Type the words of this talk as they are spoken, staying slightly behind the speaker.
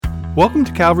Welcome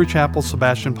to Calvary Chapel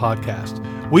Sebastian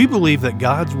Podcast. We believe that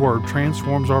God's Word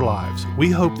transforms our lives.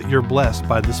 We hope that you're blessed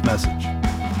by this message.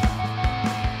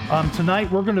 Tonight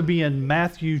we're going to be in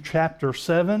Matthew chapter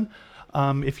 7.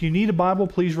 If you need a Bible,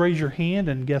 please raise your hand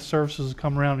and guest services will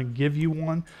come around and give you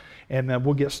one. And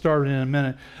we'll get started in a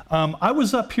minute. I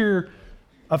was up here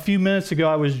a few minutes ago.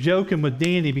 I was joking with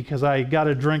Danny because I got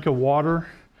a drink of water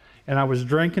and I was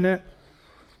drinking it.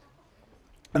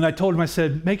 And I told him, I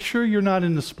said, make sure you're not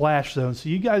in the splash zone. So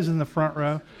you guys in the front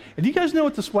row. And do you guys know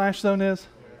what the splash zone is?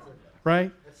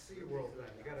 Right?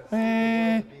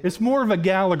 It's more of a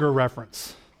Gallagher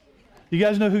reference. You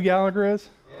guys know who Gallagher is?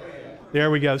 There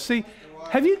we go. See,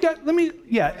 have you got,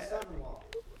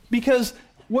 because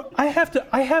what I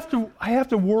have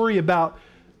to worry about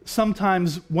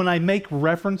sometimes when I make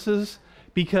references,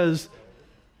 because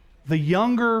the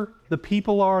younger the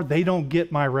people are, they don't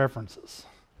get my references.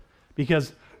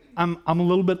 Because I'm a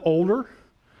little bit older,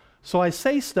 so I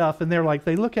say stuff and they're like,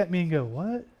 they look at me and go,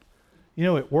 what? You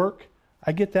know, at work,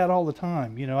 I get that all the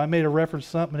time. You know, I made a reference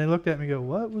to something and they looked at me and go,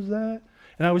 what was that?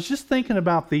 And I was just thinking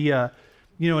about the, in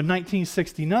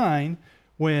 1969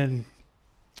 when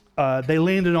they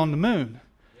landed on the moon.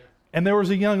 And there was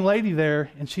a young lady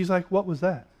there and she's like, what was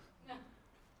that?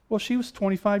 Well, she was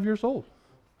 25 years old.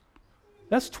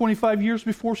 That's 25 years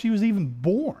before she was even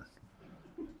born.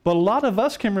 But a lot of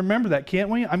us can remember that, can't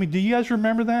we? I mean, do you guys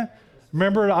remember that?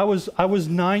 Remember, I was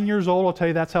 9 years old. I'll tell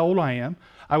you, that's how old I am.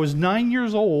 I was 9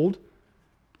 years old,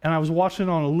 and I was watching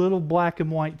on a little black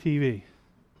and white TV.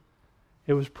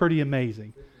 It was pretty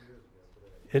amazing.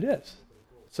 It is.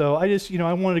 So I just,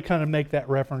 I wanted to kind of make that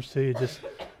reference to you just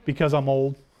because I'm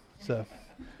old. So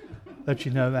let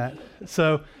you know that.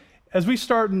 So as we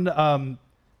start in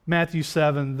Matthew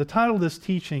 7, the title of this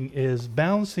teaching is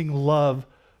Balancing Love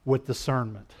with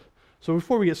Discernment. So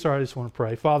before we get started, I just want to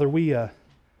pray. Father, we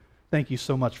thank you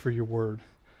so much for your word.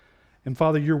 And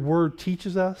Father, your word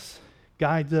teaches us,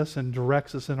 guides us, and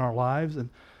directs us in our lives. And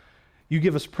you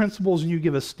give us principles and you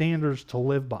give us standards to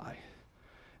live by.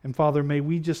 And Father, may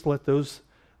we just let those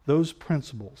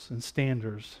principles and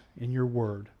standards in your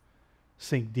word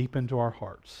sink deep into our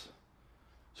hearts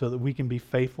so that we can be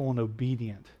faithful and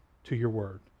obedient to your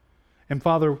word. And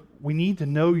Father, we need to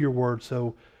know your word,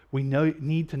 so we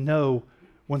need to know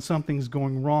when something's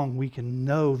going wrong. We can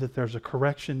know that there's a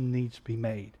correction that needs to be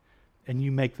made, and you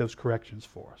make those corrections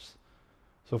for us.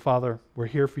 So, Father, we're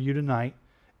here for you tonight.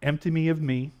 Empty me of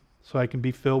me so I can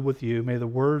be filled with you. May the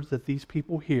words that these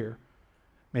people hear,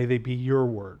 may they be your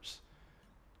words.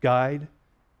 Guide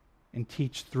and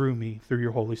teach through me, through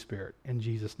your Holy Spirit. In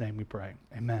Jesus' name we pray.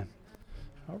 Amen.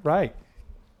 All right.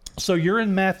 So you're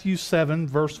in Matthew 7,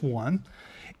 verse 1.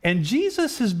 And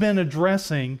Jesus has been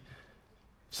addressing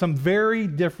some very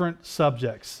different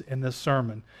subjects in this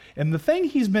sermon. And the thing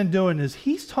he's been doing is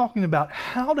he's talking about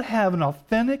how to have an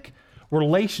authentic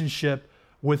relationship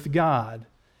with God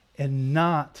and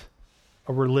not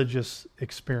a religious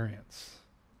experience.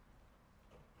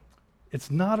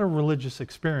 It's not a religious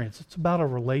experience. It's about a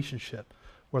relationship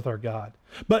with our God.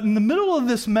 But in the middle of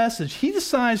this message, he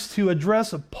decides to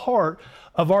address a part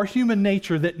of our human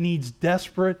nature that needs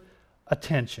desperate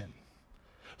attention.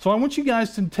 So I want you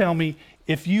guys to tell me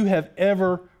if you have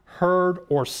ever heard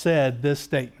or said this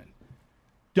statement.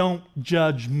 Don't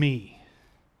judge me.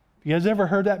 You guys ever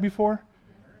heard that before?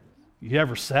 You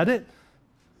ever said it?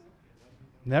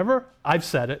 Never? I've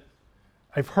said it.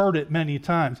 I've heard it many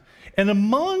times. And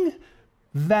among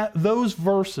those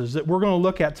verses that we're going to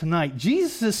look at tonight,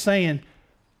 Jesus is saying,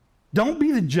 don't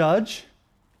be the judge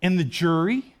and the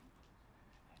jury,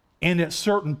 and at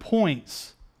certain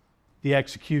points, the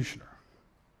executioner.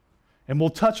 And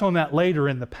we'll touch on that later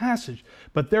in the passage.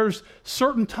 But there's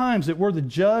certain times that we're the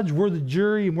judge, we're the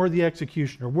jury, and we're the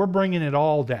executioner. We're bringing it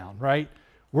all down, right?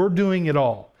 We're doing it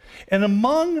all. And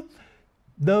among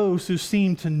those who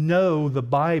seem to know the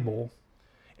Bible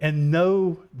and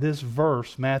know this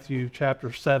verse, Matthew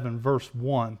chapter 7, verse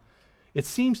 1, it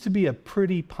seems to be a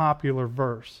pretty popular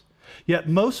verse. Yet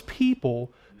most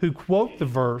people who quote the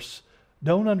verse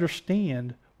don't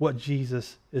understand what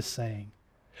Jesus is saying.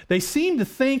 They seem to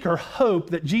think or hope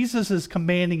that Jesus is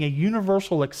commanding a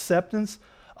universal acceptance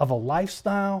of a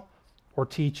lifestyle or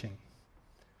teaching.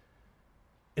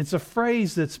 It's a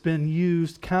phrase that's been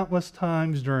used countless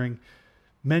times during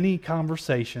many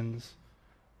conversations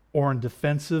or in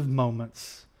defensive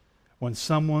moments when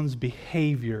someone's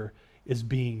behavior is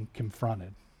being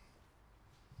confronted.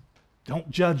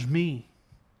 Don't judge me,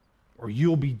 or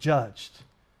you'll be judged.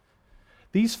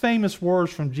 These famous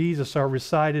words from Jesus are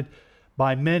recited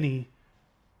by many,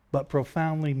 but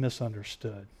profoundly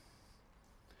misunderstood.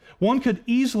 One could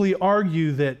easily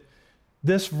argue that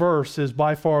this verse is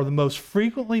by far the most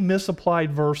frequently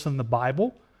misapplied verse in the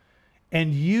Bible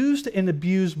and used and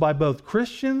abused by both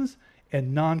Christians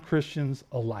and non-Christians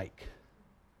alike.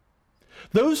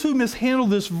 Those who mishandle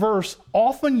this verse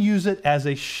often use it as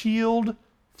a shield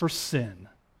for sin.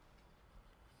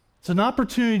 It's an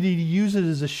opportunity to use it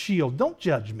as a shield. Don't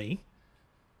judge me.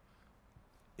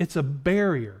 It's a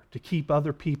barrier to keep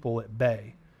other people at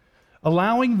bay,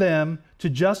 allowing them to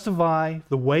justify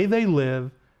the way they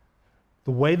live,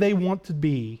 the way they want to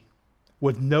be,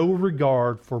 with no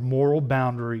regard for moral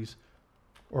boundaries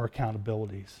or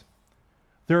accountabilities.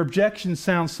 Their objection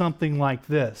sounds something like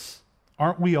this: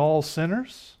 aren't we all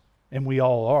sinners? And we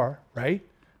all are, right?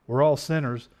 We're all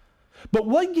sinners. But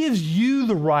what gives you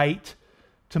the right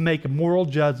to make moral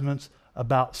judgments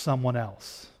about someone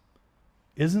else?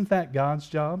 Isn't that God's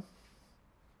job?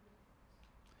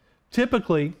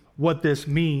 Typically, what this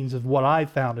means, is what I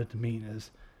found it to mean, is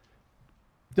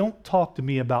don't talk to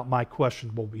me about my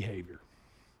questionable behavior.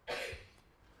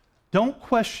 Don't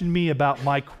question me about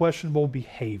my questionable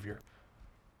behavior.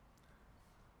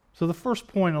 So the first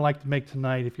point I'd like to make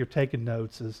tonight, if you're taking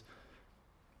notes, is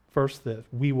first that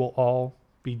we will all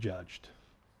be judged.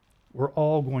 We're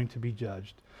all going to be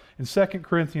judged. In 2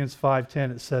 Corinthians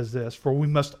 5:10 it says this: "For we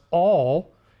must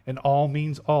all," and all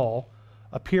means all,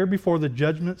 "appear before the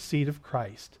judgment seat of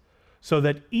Christ, so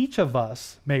that each of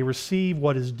us may receive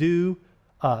what is due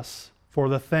us for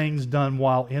the things done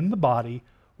while in the body,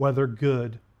 whether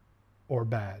good or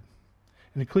bad."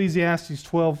 In Ecclesiastes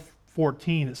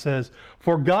 12:14 it says,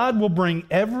 "For God will bring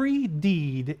every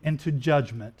deed into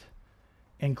judgment,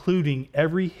 including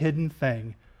every hidden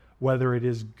thing, whether it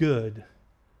is good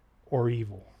or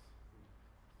evil."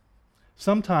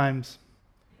 Sometimes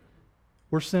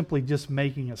we're simply just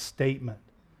making a statement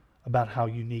about how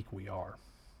unique we are,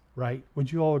 right?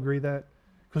 Would you all agree that?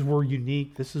 Because we're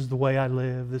unique. This is the way I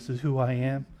live. This is who I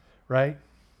am, right?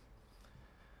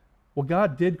 Well,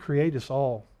 God did create us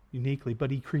all uniquely, but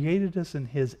He created us in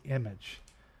His image.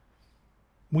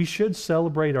 We should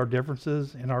celebrate our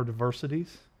differences and our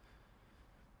diversities,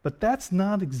 but that's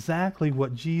not exactly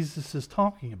what Jesus is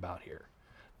talking about here.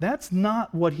 That's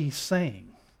not what He's saying.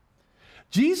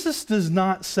 Jesus does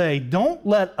not say, don't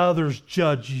let others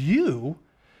judge you.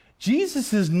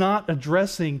 Jesus is not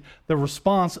addressing the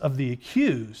response of the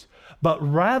accused, but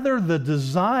rather the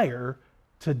desire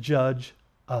to judge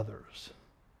others,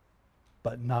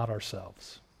 but not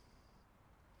ourselves.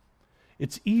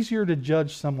 It's easier to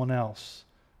judge someone else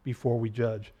before we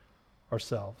judge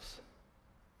ourselves.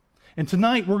 And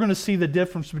tonight we're going to see the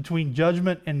difference between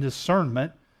judgment and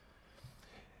discernment.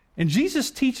 And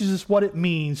Jesus teaches us what it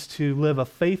means to live a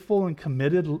faithful and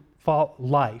committed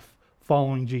life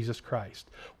following Jesus Christ.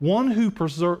 One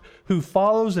who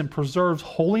follows and preserves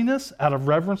holiness out of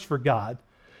reverence for God.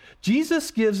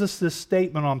 Jesus gives us this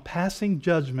statement on passing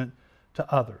judgment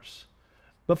to others.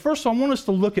 But first, I want us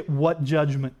to look at what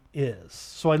judgment is.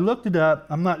 So I looked it up.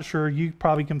 I'm not sure. You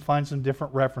probably can find some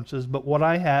different references. But what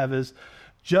I have is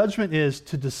judgment is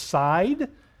to decide,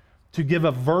 to give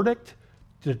a verdict,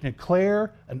 to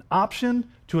declare an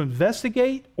option, to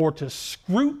investigate, or to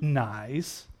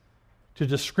scrutinize, to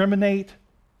discriminate,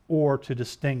 or to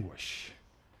distinguish.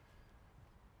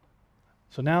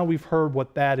 So now we've heard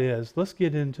what that is. Let's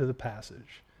get into the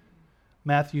passage.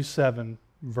 Matthew 7,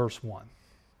 verse 1.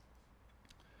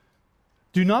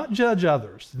 "Do not judge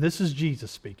others," this is Jesus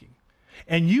speaking,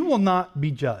 "and you will not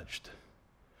be judged,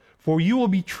 for you will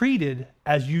be treated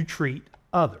as you treat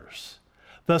others.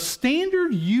 The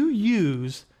standard you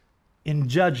use in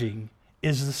judging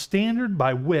is the standard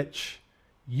by which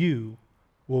you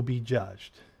will be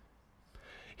judged."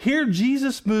 Here,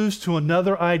 Jesus moves to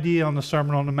another idea on the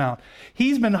Sermon on the Mount.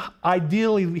 He's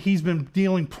been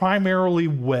dealing primarily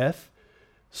with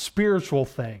spiritual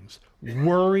things: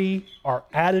 worry, our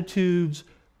attitudes,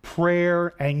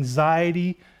 prayer,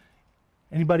 anxiety.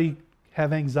 Anybody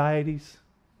have anxieties?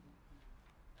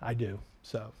 I do.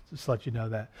 So just let you know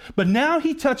that. But now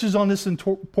he touches on this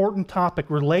important topic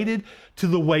related to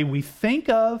the way we think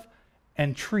of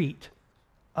and treat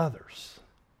others.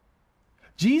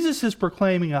 Jesus is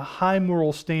proclaiming a high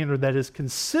moral standard that is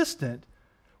consistent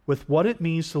with what it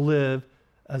means to live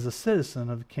as a citizen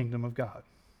of the kingdom of God.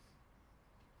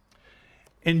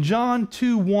 In John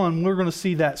 2:1, we're going to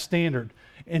see that standard.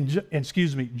 In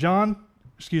 1 John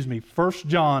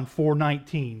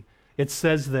 4:19, it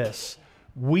says this: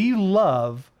 "We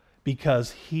love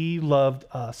because He loved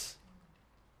us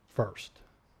first."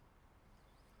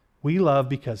 We love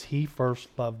because He first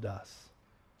loved us.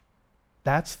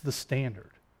 That's the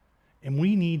standard. And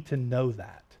we need to know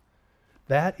that.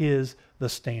 That is the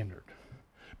standard.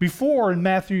 Before in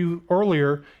Matthew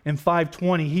earlier in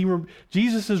 5:20,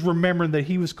 Jesus is remembering that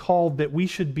he was called that we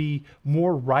should be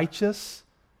more righteous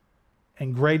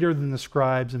and greater than the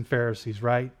scribes and Pharisees,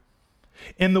 right?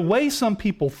 In the way some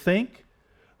people think,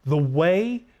 the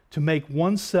way to make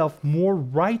oneself more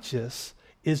righteous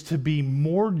is to be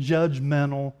more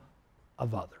judgmental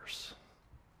of others.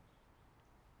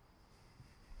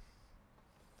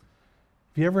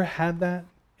 Have you ever had that?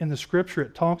 In the scripture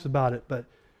it talks about it, but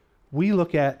we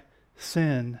look at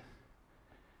sin,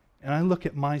 and I look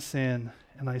at my sin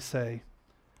and I say,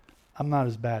 I'm not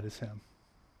as bad as him.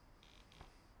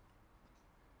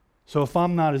 So if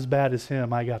I'm not as bad as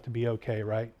him, I got to be okay,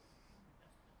 right?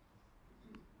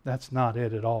 That's not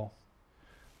it at all.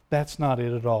 That's not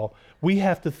it at all. We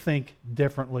have to think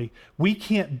differently. We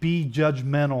can't be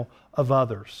judgmental of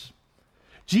others.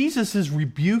 Jesus is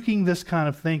rebuking this kind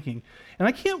of thinking. And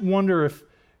I can't wonder if,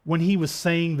 when he was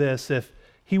saying this, if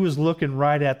he was looking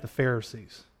right at the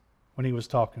Pharisees when he was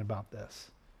talking about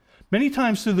this. Many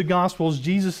times through the Gospels,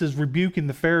 Jesus is rebuking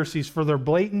the Pharisees for their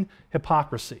blatant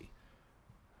hypocrisy.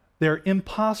 Their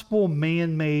impossible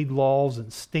man-made laws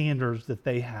and standards that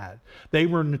they had. They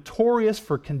were notorious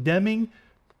for condemning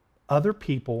other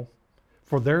people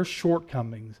for their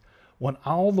shortcomings, when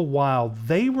all the while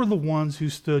they were the ones who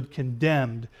stood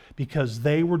condemned because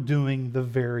they were doing the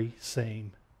very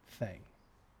same thing.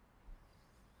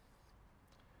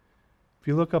 If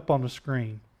you look up on the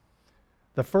screen,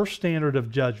 the first standard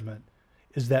of judgment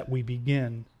is that we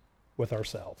begin with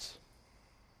ourselves.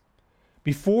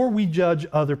 Before we judge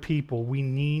other people, we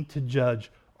need to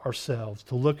judge ourselves,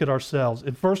 to look at ourselves.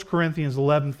 In 1 Corinthians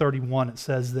 11:31, it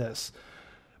says this,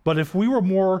 "But if we were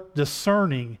more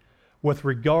discerning with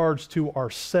regards to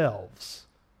ourselves,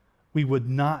 we would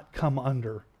not come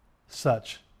under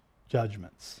such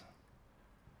judgments."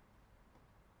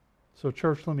 So,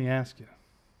 church, let me ask you,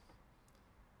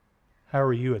 how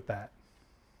are you at that?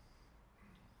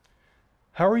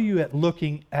 How are you at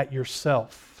looking at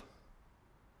yourself,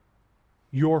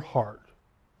 your heart,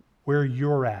 where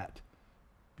you're at,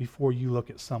 before you look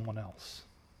at someone else?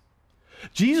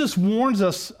 Jesus warns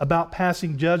us about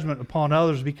passing judgment upon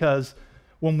others because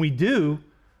when we do,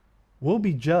 we'll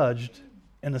be judged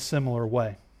in a similar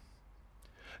way.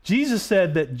 Jesus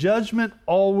said that judgment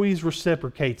always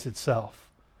reciprocates itself,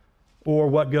 or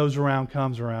what goes around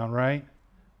comes around, right?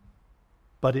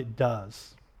 But it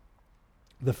does.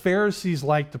 The Pharisees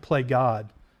liked to play God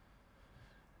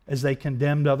as they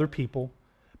condemned other people,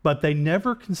 but they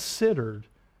never considered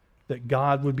that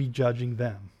God would be judging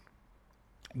them.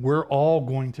 We're all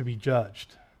going to be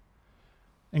judged.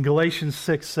 In Galatians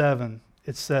 6:7,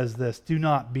 it says this, "Do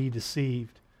not be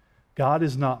deceived. God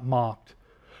is not mocked.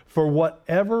 For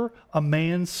whatever a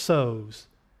man sows,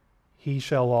 he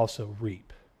shall also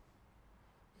reap."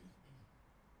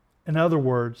 In other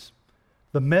words,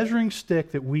 the measuring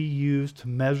stick that we use to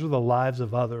measure the lives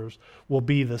of others will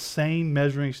be the same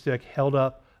measuring stick held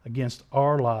up against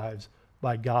our lives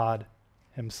by God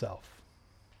Himself.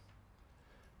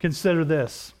 Consider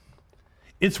this.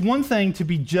 It's one thing to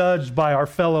be judged by our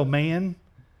fellow man.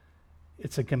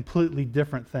 It's a completely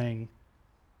different thing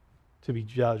to be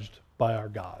judged by our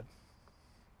God.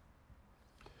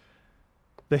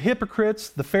 The hypocrites,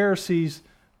 the Pharisees,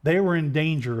 they were in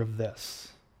danger of this.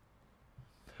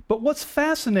 But what's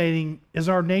fascinating is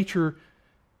our nature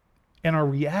and our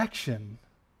reaction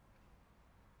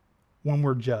when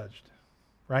we're judged,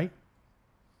 right?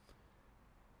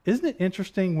 Isn't it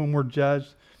interesting when we're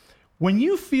judged? When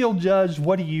you feel judged,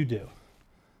 what do?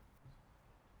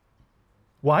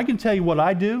 Well, I can tell you what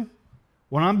I do.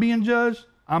 When I'm being judged,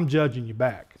 I'm judging you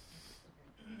back.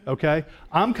 Okay?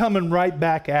 I'm coming right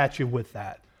back at you with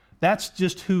that. That's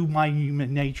just who my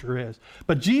human nature is.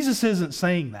 But Jesus isn't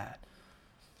saying that.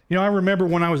 You know, I remember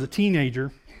when I was a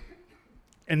teenager,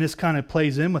 and this kind of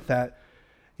plays in with that,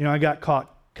 you know, I got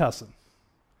caught cussing.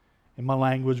 And my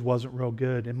language wasn't real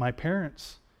good. And my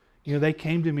parents, you know, they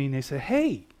came to me and they said,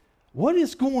 "Hey, what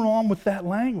is going on with that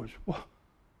language?" Well,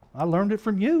 I learned it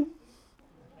from you.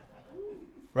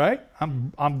 Right?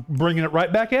 I'm bringing it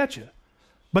right back at you.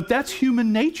 But that's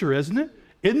human nature, isn't it?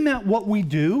 Isn't that what we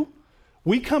do?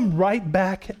 We come right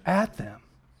back at them.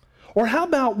 Or how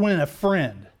about when a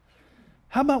friend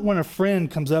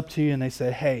comes up to you and they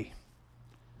say, "Hey,"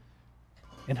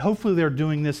 and hopefully they're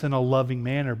doing this in a loving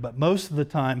manner, but most of the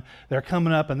time they're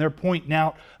coming up and they're pointing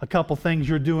out a couple things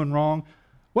you're doing wrong.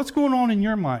 What's going on in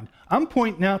your mind? I'm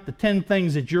pointing out the 10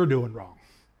 things that you're doing wrong.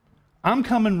 I'm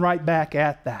coming right back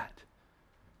at that.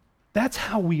 That's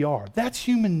how we are. That's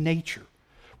human nature.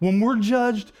 When we're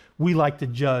judged, we like to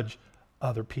judge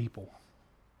other people.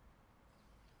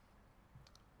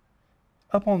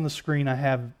 Up on the screen, I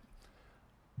have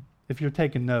if you're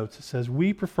taking notes, it says,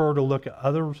 we prefer to look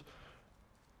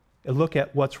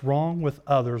at what's wrong with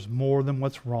others more than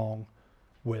what's wrong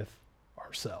with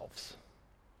ourselves.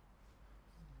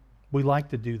 We like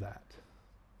to do that.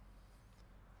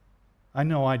 I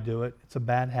know I do it. It's a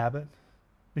bad habit.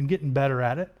 Been getting better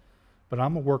at it, but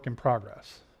I'm a work in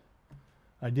progress.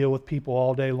 I deal with people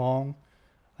all day long.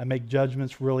 I make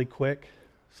judgments really quick.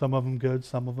 Some of them good,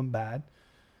 some of them bad.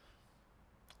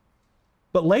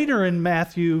 But later in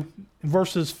Matthew,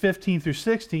 verses 15 through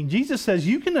 16, Jesus says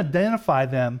you can identify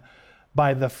them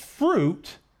by the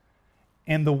fruit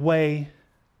and the way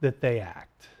that they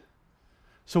act.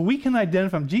 So we can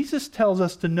identify them. Jesus tells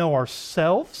us to know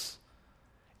ourselves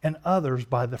and others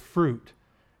by the fruit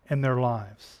in their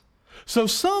lives. So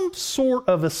some sort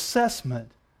of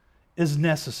assessment is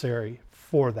necessary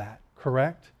for that,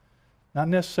 correct? Not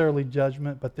necessarily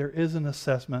judgment, but there is an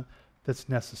assessment that's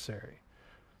necessary.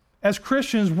 As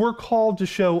Christians, we're called to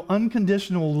show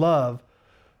unconditional love,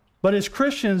 but as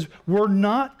Christians, we're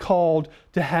not called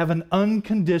to have an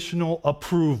unconditional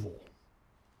approval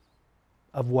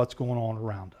of what's going on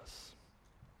around us.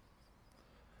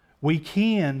 We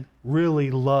can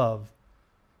really love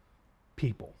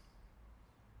people,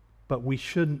 but we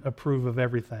shouldn't approve of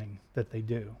everything that they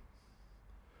do.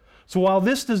 So while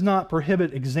this does not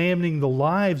prohibit examining the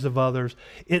lives of others,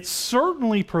 it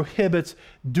certainly prohibits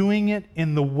doing it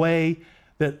in the way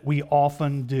that we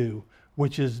often do,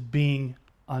 which is being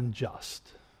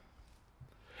unjust.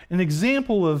 An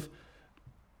example of,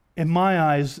 in my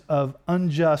eyes, of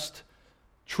unjust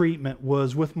treatment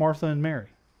was with Martha and Mary.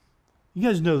 You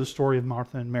guys know the story of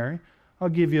Martha and Mary. I'll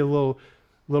give you a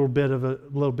little bit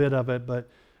of it, but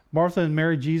Martha and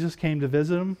Mary, Jesus came to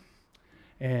visit them,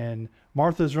 and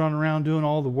Martha's running around doing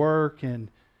all the work, and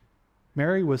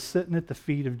Mary was sitting at the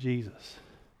feet of Jesus.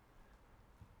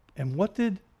 And what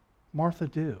did Martha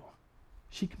do?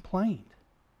 She complained.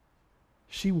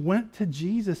 She went to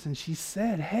Jesus and she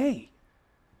said, "Hey."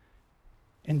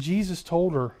 And Jesus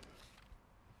told her,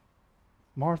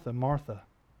 "Martha, Martha,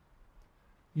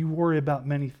 you worry about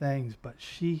many things, but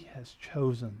she has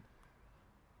chosen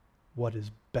what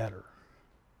is better."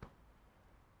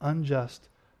 Unjust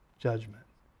judgment.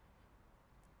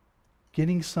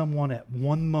 Getting someone at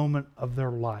one moment of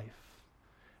their life.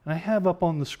 And I have up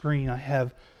on the screen, I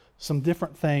have some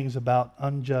different things about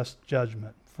unjust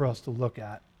judgment for us to look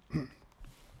at.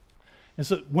 And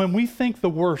so when we think the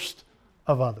worst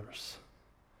of others,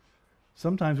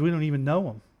 sometimes we don't even know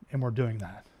them, and we're doing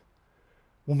that.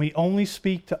 When we only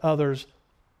speak to others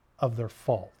of their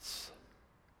faults.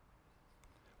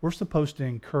 We're supposed to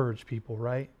encourage people,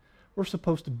 right? We're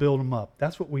supposed to build them up.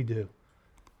 That's what we do.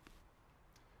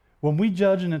 When we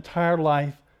judge an entire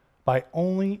life by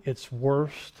only its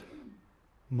worst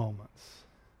moments.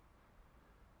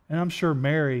 And I'm sure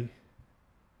Mary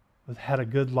had a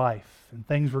good life and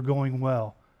things were going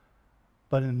well.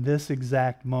 But in this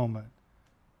exact moment,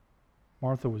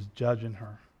 Martha was judging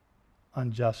her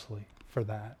unjustly for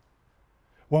that.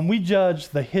 When we judge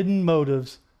the hidden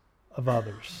motives of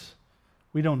others,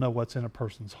 we don't know what's in a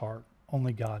person's heart.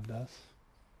 Only God does.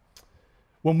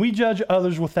 When we judge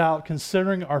others without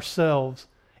considering ourselves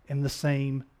in the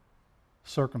same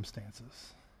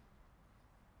circumstances.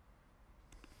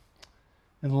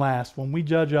 And last, when we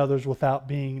judge others without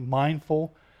being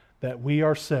mindful that we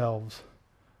ourselves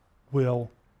will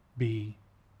be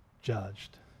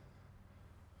judged.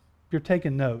 If you're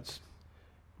taking notes,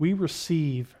 we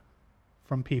receive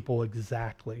from people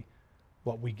exactly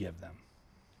what we give them.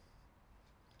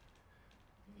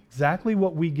 Exactly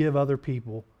what we give other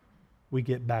people, we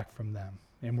get back from them,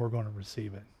 and we're going to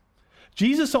receive it.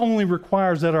 Jesus only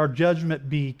requires that our judgment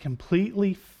be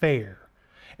completely fair,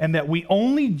 and that we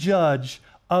only judge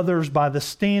others by the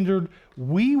standard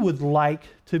we would like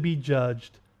to be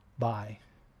judged by.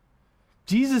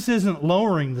 Jesus isn't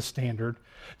lowering the standard.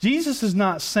 Jesus is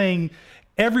not saying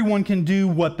everyone can do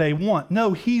what they want.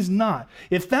 No, he's not.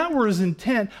 If that were his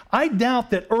intent, I doubt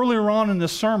that earlier on in the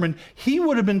sermon, he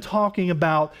would have been talking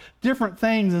about different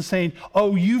things and saying,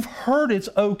 "Oh, you've heard it's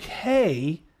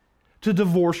okay to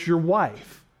divorce your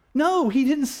wife." No, he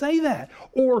didn't say that.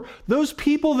 Or those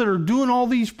people that are doing all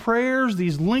these prayers,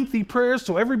 these lengthy prayers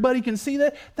so everybody can see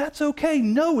that, that's okay.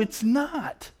 No, it's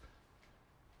not.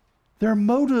 Their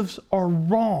motives are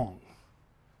wrong.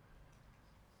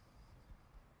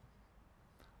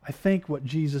 I think what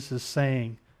Jesus is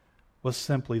saying was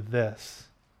simply this.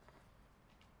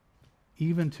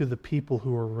 Even to the people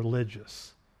who are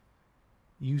religious,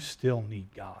 you still need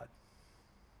God.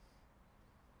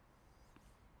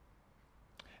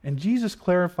 And Jesus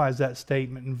clarifies that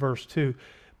statement in verse 2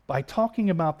 by talking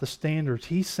about the standards.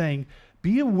 He's saying,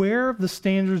 Be aware of the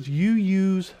standards you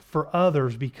use for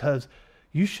others, because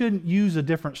you shouldn't use a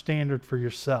different standard for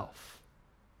yourself.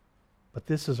 But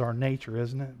this is our nature,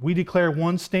 isn't it? We declare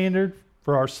one standard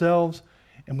for ourselves,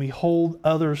 and we hold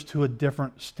others to a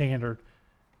different standard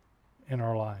in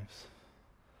our lives.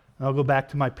 And I'll go back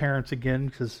to my parents again,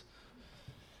 because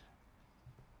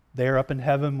they're up in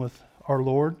heaven with our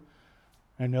Lord.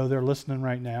 I know they're listening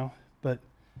right now, but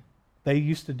they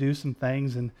used to do some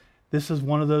things, and this is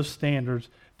one of those standards.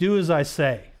 Do as I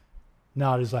say,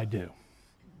 not as I do.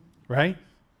 Right?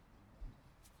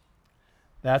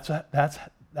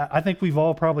 I think we've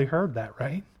all probably heard that,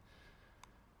 right?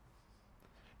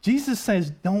 Jesus says,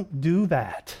 don't do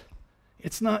that.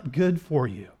 It's not good for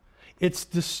you. It's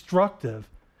destructive.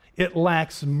 It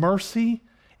lacks mercy,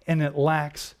 and it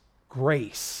lacks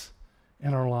grace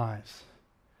in our lives.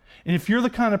 And if you're the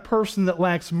kind of person that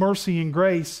lacks mercy and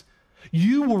grace,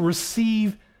 you will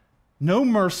receive no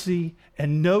mercy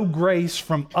and no grace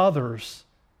from others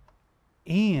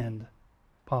and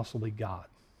possibly God.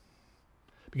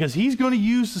 Because He's going to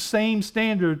use the same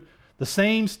standard, the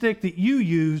same stick that you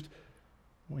used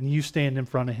when you stand in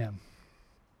front of Him.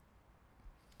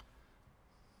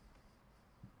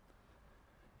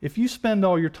 If you spend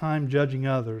all your time judging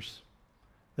others,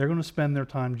 they're going to spend their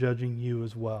time judging you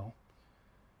as well.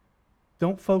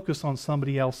 Don't focus on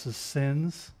somebody else's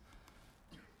sins.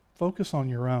 Focus on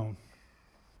your own.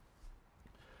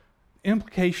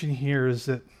 Implication here is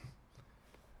that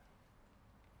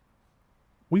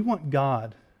we want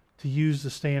God to use the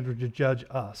standard to judge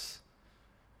us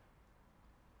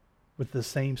with the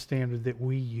same standard that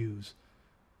we use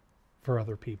for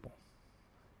other people.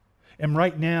 And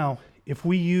right now, if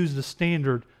we use the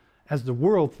standard as the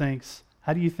world thinks,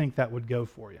 how do you think that would go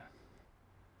for you?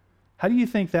 How do you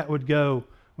think that would go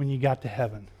when you got to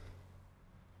heaven?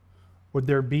 Would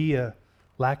there be a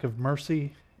lack of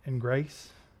mercy and grace?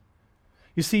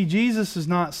 You see, Jesus is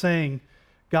not saying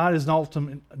God is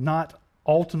not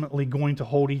ultimately going to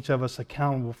hold each of us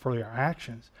accountable for our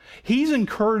actions. He's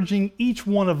encouraging each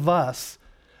one of us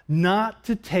not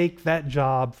to take that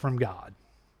job from God.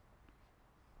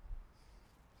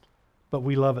 But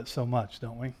we love it so much,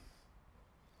 don't we?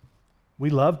 We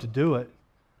love to do it.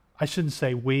 I shouldn't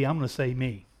say we, I'm going to say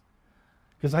me.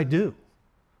 Because I do.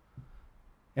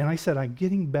 And I said I'm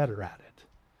getting better at it.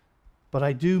 But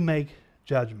I do make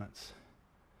judgments.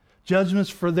 Judgments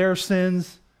for their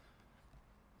sins,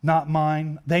 not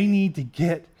mine. They need to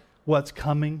get what's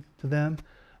coming to them.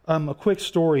 A quick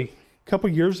story. A couple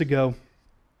years ago,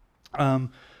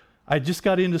 I just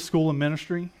got into school and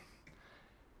ministry,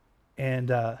 and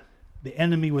the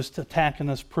enemy was attacking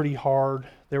us pretty hard.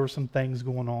 There were some things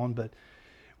going on, but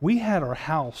we had our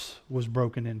house was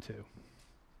broken into.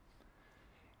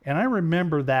 And I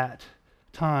remember that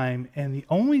time, and the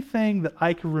only thing that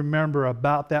I can remember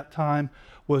about that time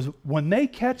was when they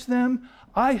catch them,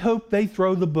 I hope they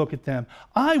throw the book at them.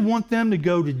 I want them to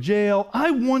go to jail.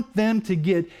 I want them to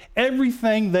get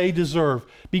everything they deserve,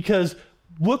 because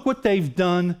look what they've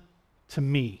done to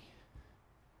me.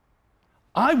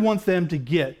 I want them to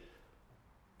get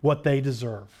what they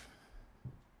deserve.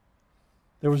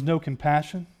 There was no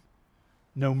compassion,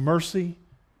 no mercy,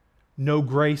 no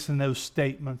grace in those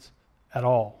statements at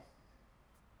all.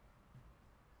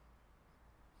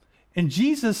 And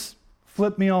Jesus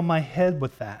flipped me on my head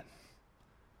with that.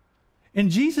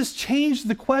 And Jesus changed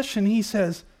the question. He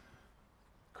says,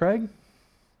 Craig,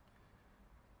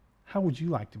 how would you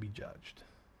like to be judged?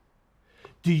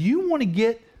 Do you want to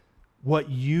get what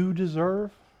you deserve?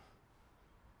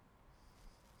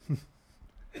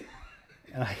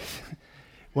 And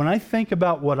when I think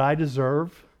about what I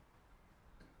deserve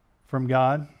from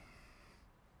God,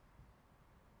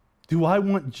 do I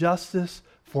want justice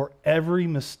for every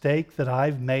mistake that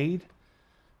I've made?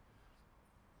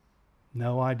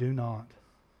 No, I do not.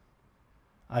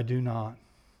 I do not.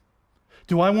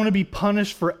 Do I want to be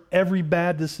punished for every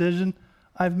bad decision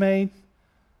I've made?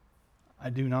 I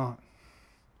do not.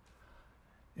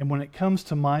 And when it comes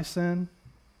to my sin,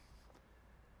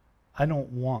 I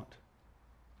don't want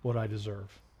what I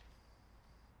deserve.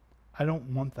 I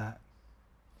don't want that.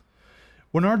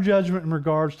 When our judgment in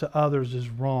regards to others is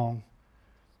wrong,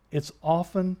 it's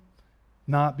often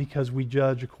not because we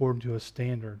judge according to a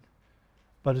standard,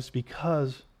 but it's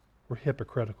because we're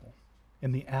hypocritical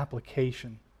in the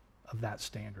application of that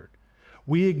standard.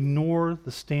 We ignore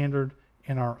the standard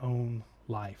in our own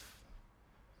life.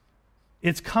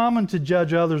 It's common to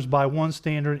judge others by one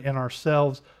standard and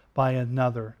ourselves by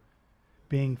another,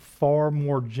 being far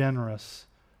more generous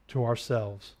to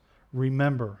ourselves.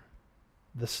 Remember,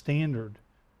 the standard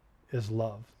is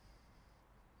love.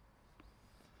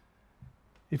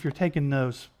 if you're taking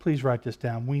notes, please write this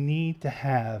down. We need to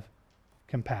have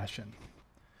compassion.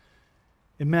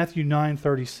 In Matthew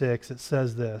 9:36, it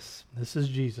says this. This is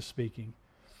Jesus speaking.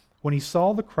 When he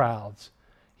saw the crowds,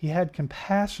 he had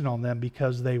compassion on them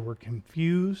because they were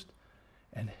confused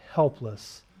and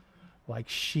helpless like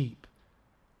sheep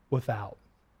without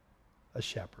a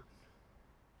shepherd.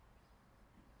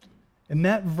 And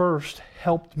that verse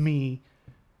helped me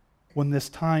when this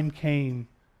time came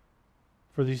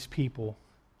for these people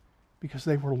because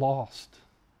they were lost.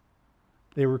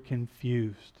 They were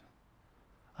confused.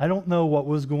 I don't know what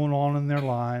was going on in their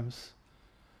lives.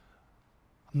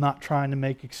 I'm not trying to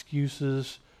make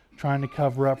excuses, trying to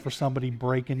cover up for somebody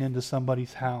breaking into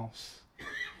somebody's house.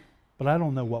 But I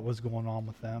don't know what was going on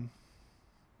with them.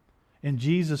 And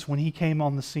Jesus, when he came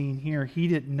on the scene here, he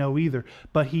didn't know either.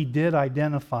 But he did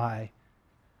identify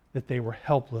that they were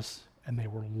helpless and they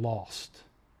were lost.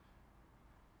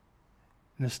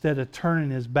 And instead of turning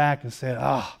his back and saying,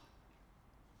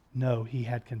 no, he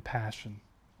had compassion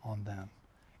on them.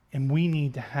 And we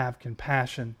need to have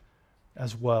compassion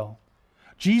as well.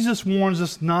 Jesus warns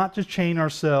us not to chain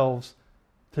ourselves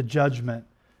to judgment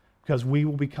because we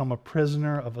will become a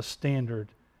prisoner of a standard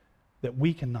that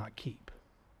we cannot keep.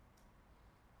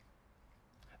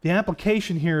 The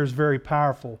application here is very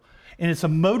powerful, and it's a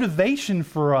motivation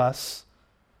for us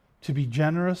to be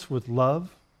generous with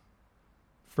love,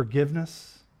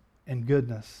 forgiveness, and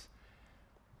goodness,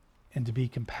 and to be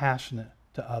compassionate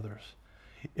to others.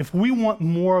 If we want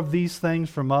more of these things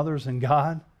from others and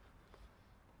God,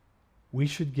 we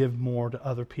should give more to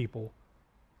other people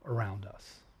around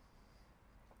us.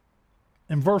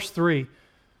 In verse 3,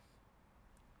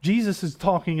 Jesus is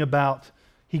talking about,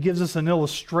 he gives us an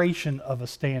illustration of a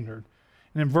standard.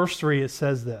 And in verse 3 it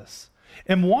says this,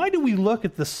 "And why do we look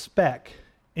at the speck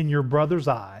in your brother's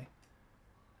eye,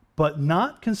 but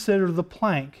not consider the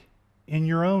plank in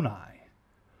your own eye?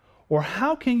 Or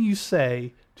how can you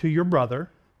say to your brother,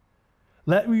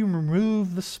 'Let me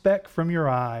remove the speck from your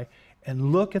eye,'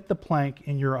 and look at the plank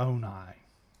in your own eye?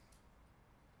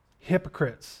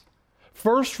 Hypocrites,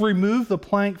 first remove the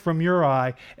plank from your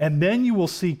eye, and then you will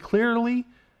see clearly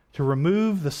to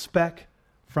remove the speck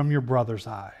from your brother's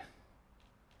eye."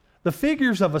 The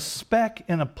figures of a speck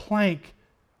and a plank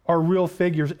are real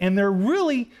figures, and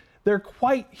they're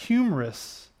quite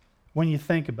humorous when you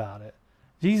think about it.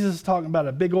 Jesus is talking about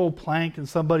a big old plank in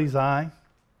somebody's eye.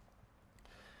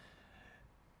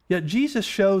 Yet Jesus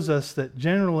shows us that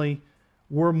generally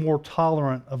we're more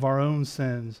tolerant of our own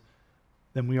sins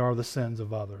than we are the sins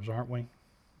of others, aren't we?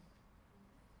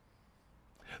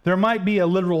 There might be a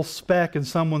literal speck in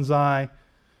someone's eye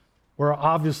where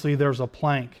obviously there's a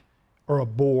plank or a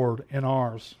board in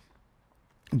ours.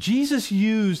 Jesus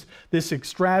used this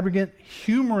extravagant,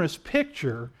 humorous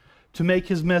picture to make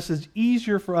his message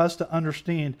easier for us to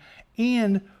understand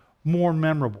and more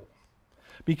memorable.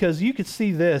 Because you could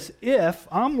see this, if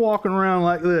I'm walking around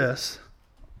like this,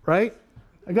 right?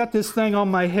 I got this thing on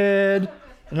my head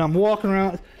and I'm walking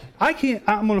around. I'm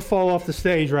going to fall off the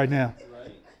stage right now.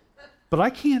 But I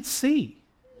can't see.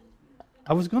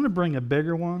 I was going to bring a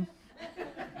bigger one,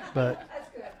 but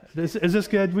is this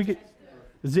good?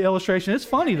 Is the illustration? It's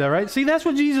funny though, right? See, that's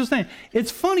what Jesus is saying.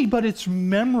 It's funny, but it's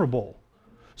memorable,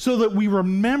 so that we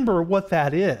remember what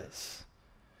that is.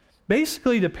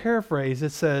 Basically, to paraphrase,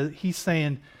 it says he's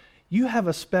saying, you have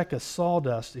a speck of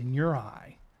sawdust in your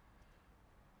eye,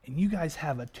 and you guys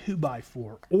have a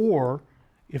 2x4, or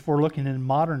if we're looking in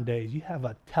modern days, you have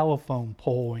a telephone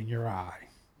pole in your eye.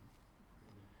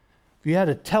 If you had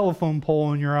a telephone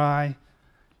pole in your eye,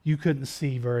 you couldn't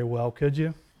see very well, could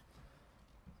you?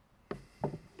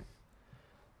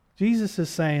 Jesus is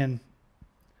saying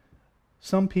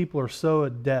some people are so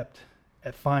adept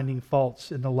at finding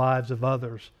faults in the lives of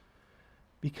others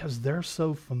because they're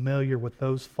so familiar with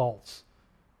those faults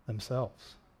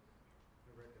themselves.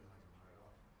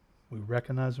 We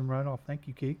recognize them right off. Thank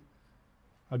you, Keith.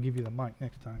 I'll give you the mic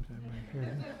next time. So everybody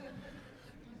hears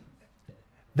it.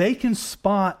 They can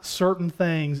spot certain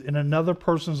things in another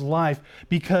person's life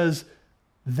because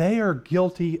they are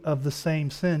guilty of the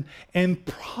same sin, and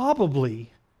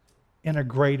probably in a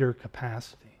greater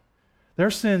capacity.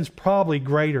 Their sin's probably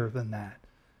greater than that.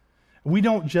 We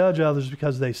don't judge others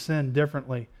because they sin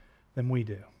differently than we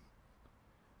do.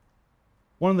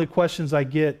 One of the questions I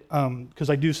get, because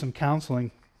I do some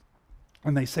counseling,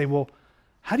 and they say, well,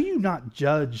 how do you not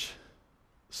judge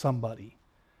somebody?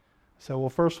 I say, well,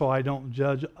 first of all, I don't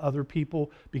judge other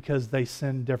people because they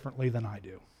sin differently than I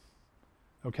do.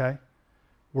 Okay?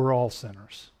 We're all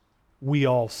sinners. We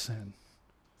all sin.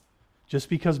 Just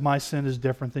because my sin is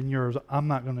different than yours, I'm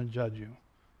not going to judge you.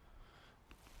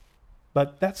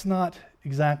 But that's not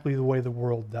exactly the way the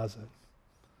world does it.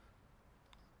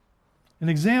 An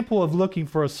example of looking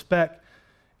for a speck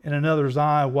in another's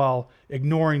eye while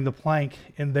ignoring the plank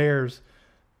in theirs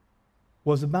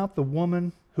was about the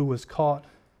woman who was caught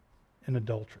in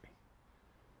adultery.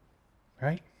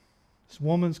 Right? This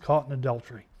woman's caught in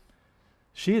adultery.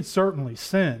 She had certainly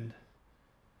sinned,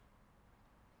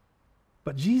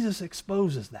 but Jesus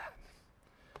exposes that.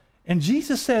 And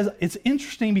Jesus says, it's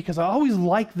interesting because I always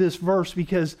like this verse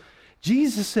because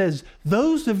Jesus says,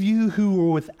 those of you who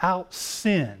are without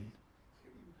sin,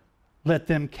 let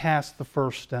them cast the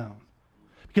first stone.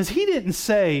 Because he didn't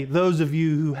say those of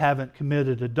you who haven't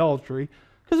committed adultery,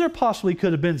 because there possibly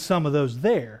could have been some of those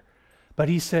there. But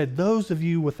he said, those of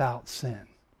you without sin.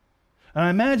 And I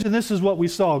imagine this is what we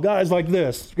saw. Guys like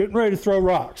this, getting ready to throw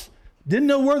rocks. Didn't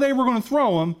know where they were going to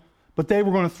throw them, but they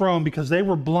were going to throw them because they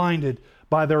were blinded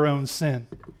by their own sin.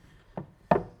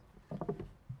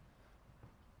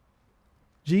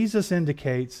 Jesus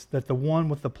indicates that the one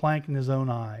with the plank in his own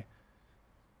eye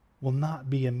will not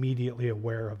be immediately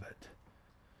aware of it.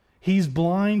 He's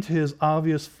blind to his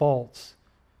obvious faults.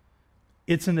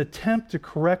 It's an attempt to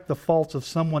correct the faults of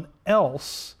someone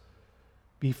else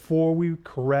before we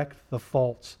correct the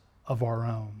faults of our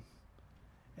own.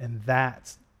 And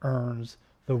that earns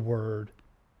the word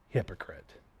hypocrite.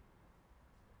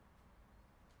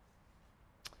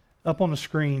 Up on the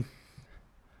screen,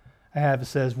 I have it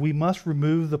says, we must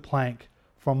remove the plank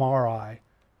from our eye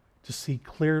to see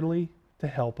clearly to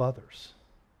help others.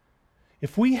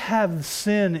 If we have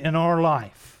sin in our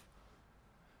life,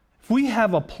 if we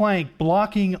have a plank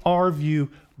blocking our view,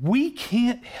 we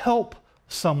can't help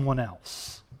someone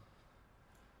else.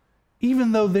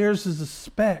 Even though theirs is a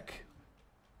speck,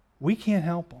 we can't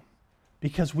help them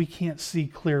because we can't see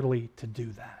clearly to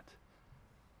do that.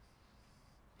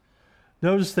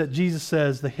 Notice that Jesus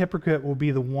says the hypocrite will be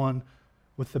the one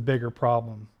with the bigger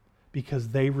problem because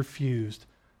they refused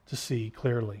to see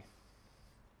clearly.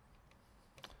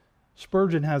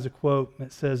 Spurgeon has a quote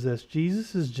that says this,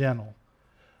 Jesus is gentle,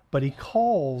 but he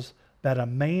calls a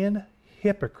man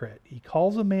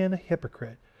a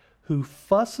hypocrite who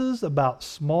fusses about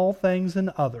small things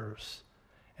in others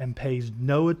and pays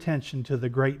no attention to the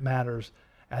great matters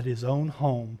at his own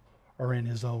home or in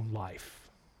his own life.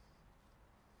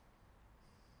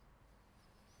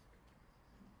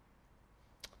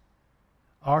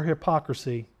 Our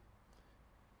hypocrisy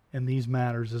in these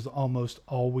matters is almost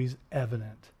always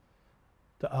evident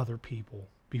to other people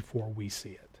before we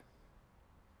see it.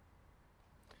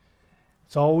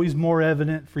 It's always more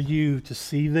evident for you to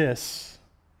see this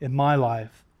in my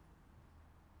life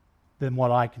than what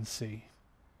I can see,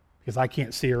 because I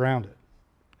can't see around it.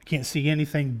 I can't see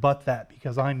anything but that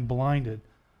because I'm blinded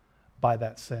by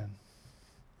that sin.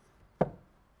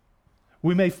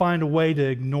 We may find a way to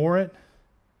ignore it,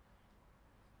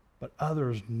 but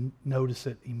others notice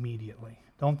it immediately,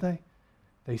 don't they?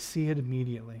 They see it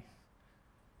immediately.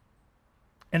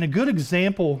 And a good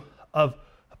example of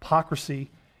hypocrisy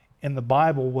in the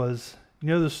Bible was, you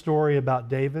know the story about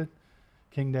David,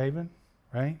 King David,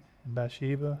 right? And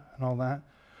Bathsheba and all that.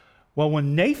 Well,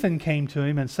 when Nathan came to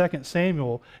him in 2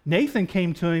 Samuel, Nathan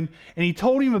came to him and he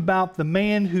told him about the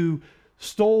man who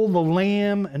stole the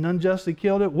lamb and unjustly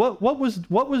killed it. What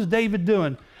was David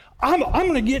doing? I'm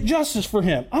going to get justice for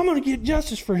him. I'm going to get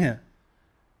justice for him.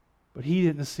 But he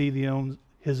didn't see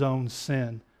his own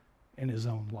sin in his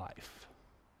own life.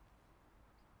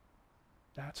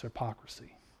 That's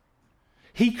hypocrisy.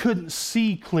 He couldn't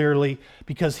see clearly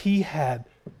because he had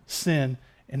sin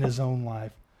in his own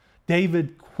life.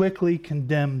 David quickly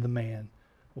condemned the man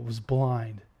who was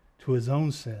blind to his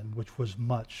own sin, which was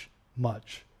much,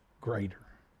 much greater.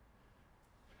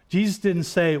 Jesus didn't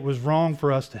say it was wrong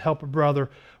for us to help a brother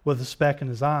with a speck in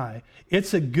his eye.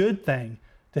 It's a good thing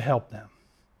to help them.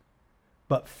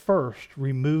 But first,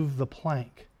 remove the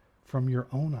plank from your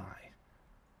own eye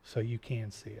so you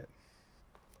can see it.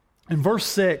 In verse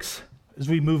 6, as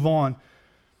we move on,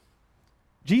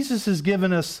 Jesus has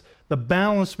given us the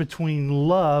balance between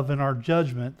love and our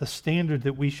judgment. The standard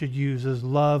that we should use is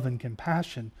love and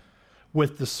compassion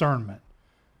with discernment.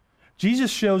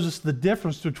 Jesus shows us the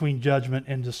difference between judgment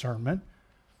and discernment.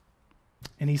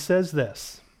 And he says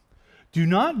this, do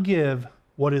not give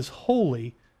what is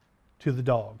holy to the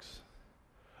dogs,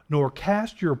 nor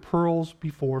cast your pearls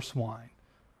before swine,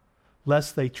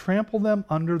 lest they trample them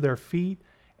under their feet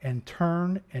and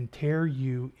turn and tear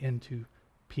you into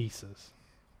pieces.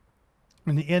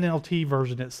 In the NLT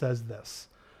version, it says this,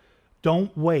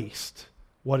 don't waste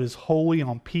what is holy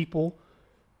on people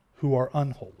who are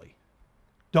unholy.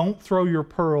 Don't throw your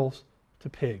pearls to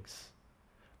pigs.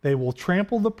 They will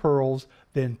trample the pearls,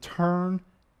 then turn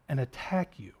and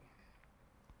attack you.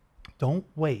 Don't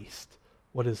waste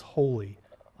what is holy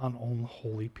on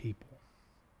unholy people.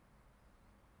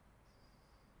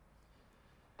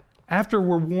 After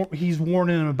he's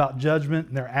warning them about judgment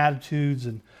and their attitudes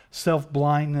and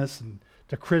self-blindness and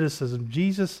to criticism,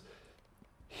 Jesus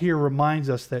here reminds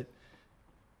us that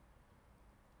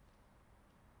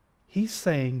he's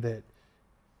saying that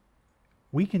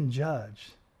we can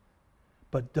judge,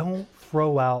 but don't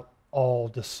throw out all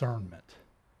discernment.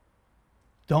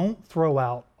 Don't throw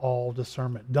out all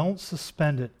discernment. Don't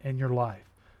suspend it in your life.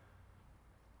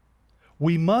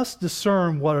 We must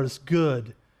discern what is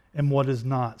good and what is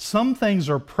not. Some things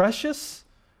are precious,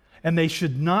 and they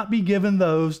should not be given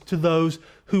to those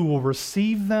who will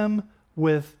receive them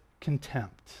with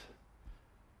contempt.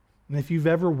 And if you've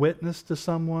ever witnessed to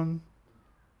someone,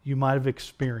 you might have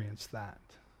experienced that.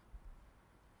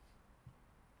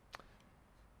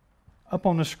 Up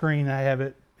on the screen, I have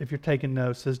it, if you're taking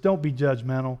notes, it says, don't be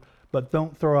judgmental, but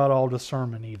don't throw out all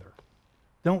discernment either.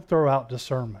 Don't throw out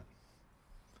discernment.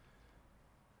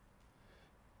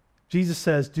 Jesus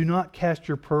says, do not cast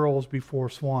your pearls before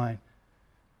swine.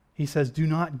 He says, do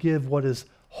not give what is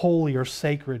holy or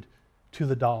sacred to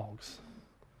the dogs.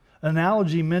 An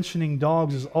analogy mentioning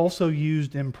dogs is also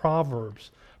used in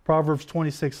Proverbs. Proverbs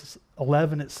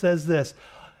 26:11, it says this,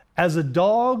 as a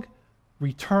dog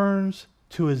returns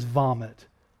to his vomit,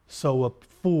 so a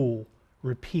fool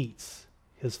repeats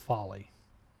his folly.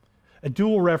 A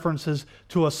dual references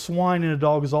to a swine and a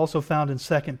dog is also found in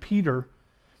 2 Peter,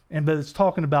 but it's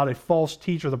talking about a false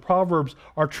teacher. The Proverbs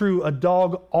are true. A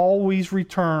dog always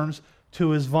returns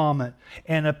to his vomit,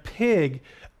 and a pig,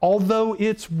 although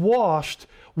it's washed,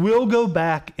 will go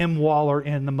back and waller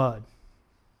in the mud.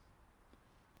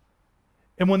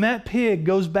 And when that pig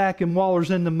goes back and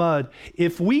wallers in the mud,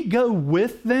 if we go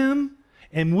with them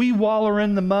and we waller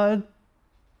in the mud,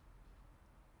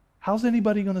 how's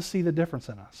anybody going to see the difference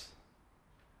in us?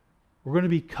 We're going to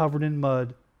be covered in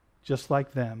mud just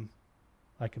like them,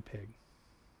 like a pig.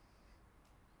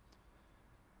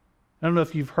 I don't know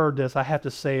if you've heard this. I have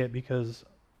to say it because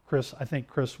I think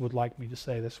Chris would like me to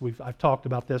say this. I've talked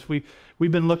about this. We've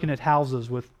been looking at houses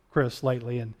with Chris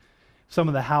lately, and some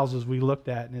of the houses we looked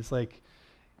at, and it's like,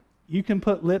 you can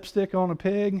put lipstick on a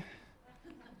pig,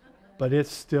 but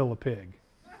it's still a pig.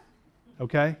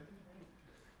 Okay?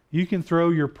 You can throw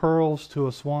your pearls to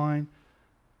a swine,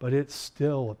 but it's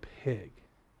still a pig.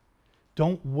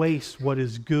 Don't waste what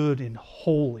is good and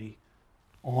holy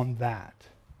on that.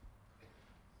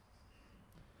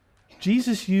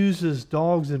 Jesus uses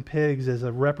dogs and pigs as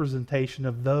a representation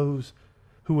of those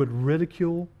who would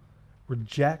ridicule,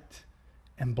 reject,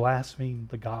 and blaspheme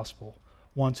the gospel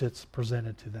once it's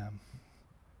presented to them.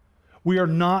 We are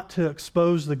not to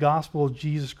expose the gospel of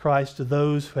Jesus Christ to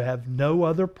those who have no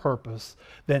other purpose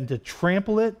than to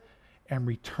trample it and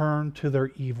return to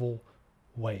their evil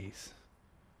ways.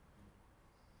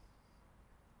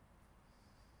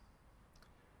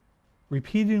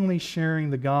 Repeatedly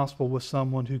sharing the gospel with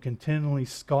someone who continually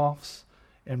scoffs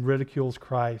and ridicules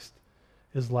Christ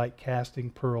is like casting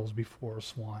pearls before a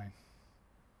swine.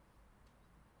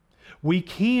 We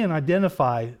can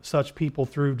identify such people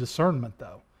through discernment,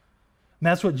 though. And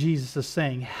that's what Jesus is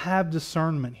saying. Have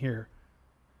discernment here,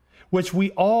 which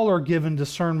we all are given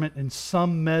discernment in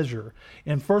some measure.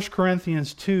 In 1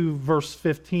 Corinthians 2, verse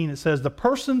 15, it says, the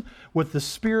person with the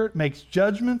Spirit makes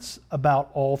judgments about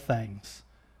all things.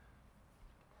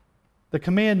 The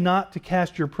command not to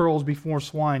cast your pearls before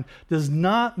swine does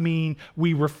not mean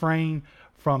we refrain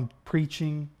from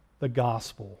preaching the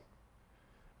gospel.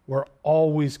 We're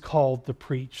always called to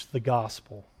preach the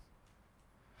gospel.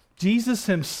 Jesus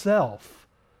himself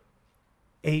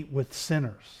ate with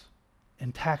sinners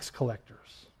and tax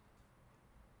collectors.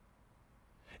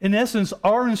 In essence,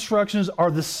 our instructions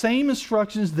are the same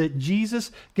instructions that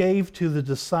Jesus gave to the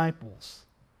disciples.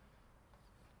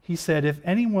 He said, if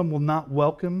anyone will not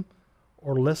welcome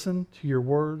or listen to your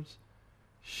words,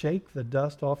 shake the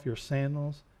dust off your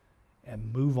sandals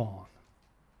and move on.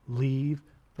 Leave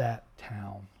that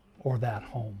town or that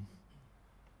home.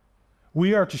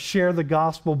 We are to share the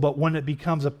gospel, but when it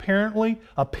becomes apparent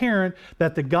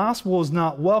that the gospel is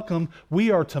not welcome,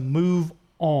 we are to move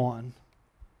on.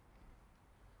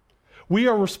 We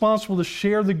are responsible to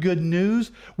share the good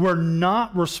news. We're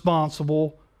not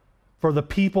responsible for the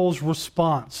people's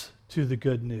response to the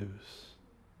good news.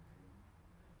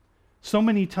 So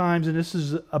many times, and this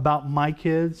is about my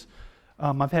kids,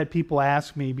 I've had people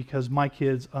ask me because my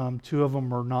kids, 2 of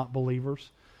them are not believers,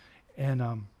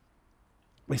 and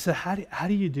they said, how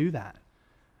do you do that?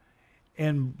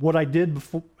 And what I did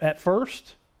at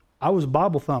first, I was a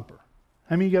Bible thumper.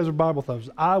 How many of you guys are Bible thumpers?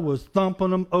 I was thumping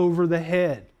them over the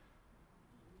head.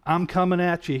 I'm coming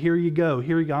at you. Here you go.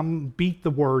 Here you go. I'm going to beat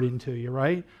the word into you,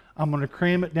 right? I'm going to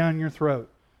cram it down your throat.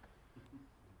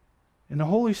 And the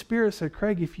Holy Spirit said,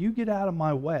 Craig, if you get out of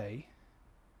my way,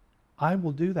 I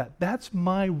will do that. That's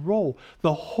my role.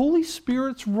 The Holy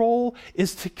Spirit's role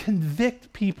is to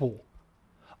convict people.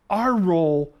 Our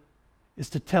role is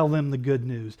to tell them the good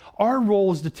news. Our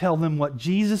role is to tell them what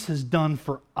Jesus has done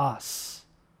for us.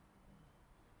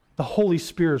 The Holy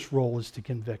Spirit's role is to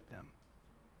convict them,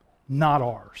 not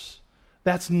ours.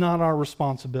 That's not our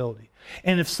responsibility.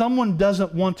 And if someone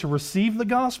doesn't want to receive the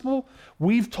gospel,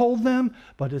 we've told them,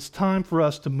 but it's time for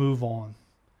us to move on.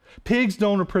 Pigs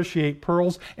don't appreciate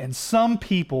pearls, and some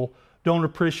people don't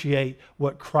appreciate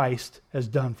what Christ has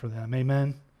done for them.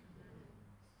 Amen?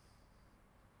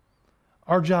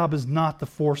 Our job is not to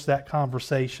force that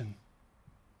conversation.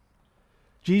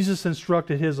 Jesus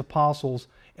instructed his apostles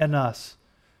and us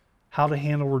how to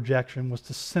handle rejection was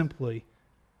to simply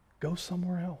go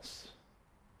somewhere else.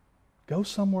 Go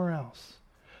somewhere else.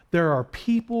 There are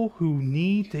people who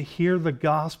need to hear the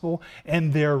gospel,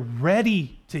 and they're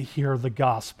ready to hear the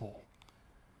gospel.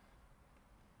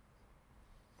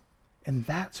 And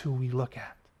that's who we look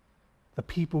at. The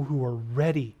people who are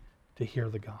ready to hear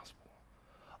the gospel.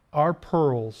 Our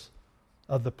pearls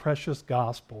of the precious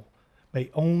gospel may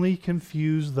only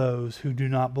confuse those who do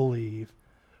not believe,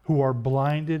 who are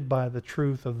blinded by the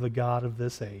truth of the God of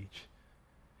this age,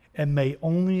 and may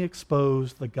only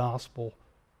expose the gospel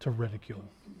to ridicule.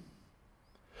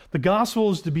 The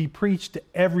gospel is to be preached to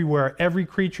everywhere, every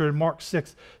creature. In Mark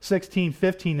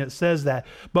 6:16-15, it says that.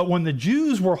 But when the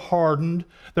Jews were hardened,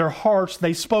 their hearts,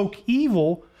 they spoke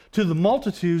evil to the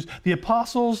multitudes. The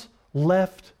apostles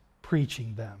left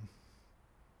preaching them.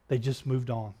 They just moved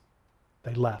on.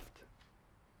 They left.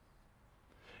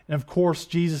 And of course,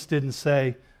 Jesus didn't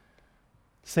say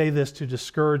this to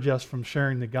discourage us from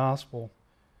sharing the gospel.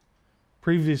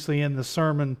 Previously in the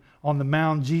Sermon on the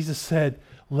Mount, Jesus said,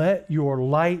 let your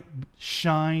light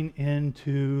shine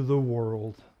into the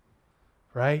world.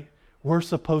 Right? We're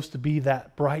supposed to be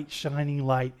that bright, shining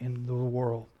light in the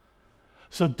world.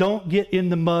 So don't get in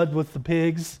the mud with the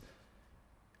pigs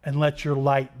and let your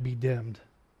light be dimmed.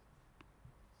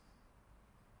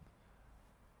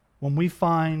 When we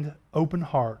find open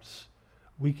hearts,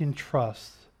 we can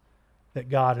trust that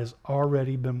God has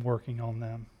already been working on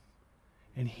them,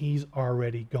 and He's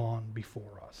already gone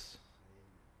before us.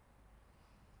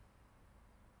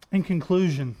 In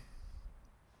conclusion,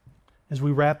 as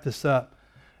we wrap this up,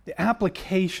 the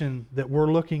application that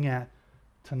we're looking at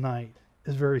tonight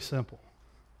is very simple.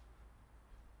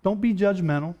 Don't be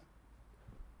judgmental,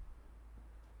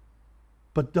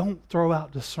 but don't throw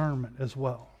out discernment as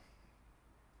well.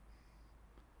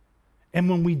 And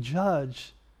when we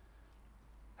judge,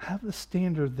 have the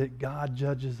standard that God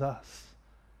judges us.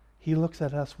 He looks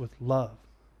at us with love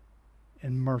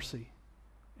and mercy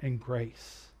and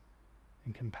grace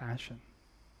and compassion.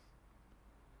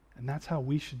 And that's how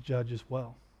we should judge as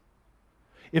well.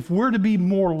 If we're to be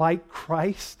more like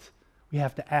Christ, we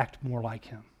have to act more like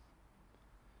Him.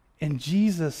 And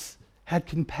Jesus had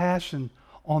compassion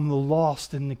on the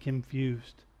lost and the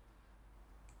confused.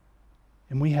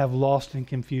 And we have lost and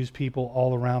confused people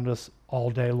all around us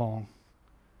all day long.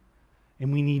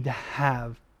 And we need to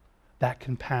have that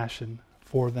compassion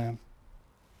for them.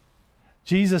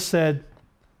 Jesus said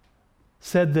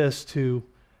this to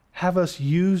have us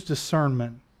use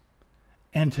discernment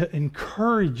and to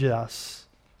encourage us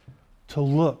to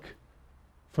look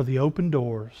for the open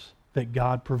doors that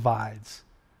God provides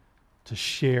to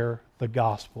share the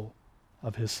gospel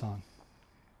of His Son.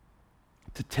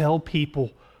 To tell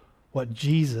people what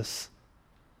Jesus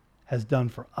has done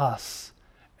for us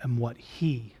and what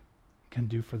He can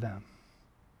do for them.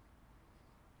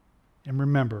 And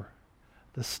remember,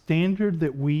 the standard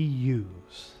that we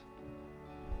use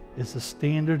is the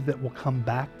standard that will come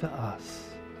back to us.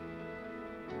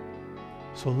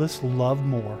 So let's love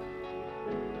more,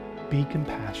 be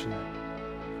compassionate,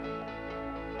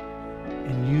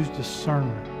 and use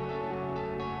discernment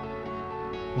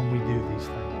when we do these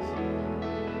things.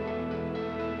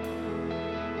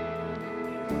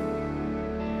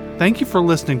 Thank you for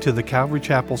listening to the Calvary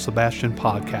Chapel Sebastian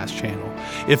podcast channel.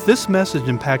 If this message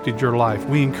impacted your life,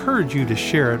 we encourage you to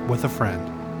share it with a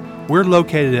friend. We're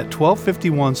located at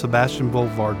 1251 Sebastian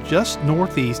Boulevard, just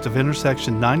northeast of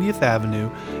intersection 90th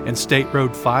Avenue and State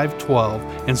Road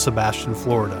 512 in Sebastian,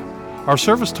 Florida. Our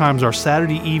service times are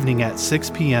Saturday evening at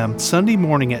 6 p.m., Sunday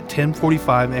morning at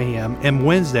 10:45 a.m., and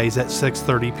Wednesdays at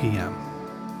 6:30 p.m.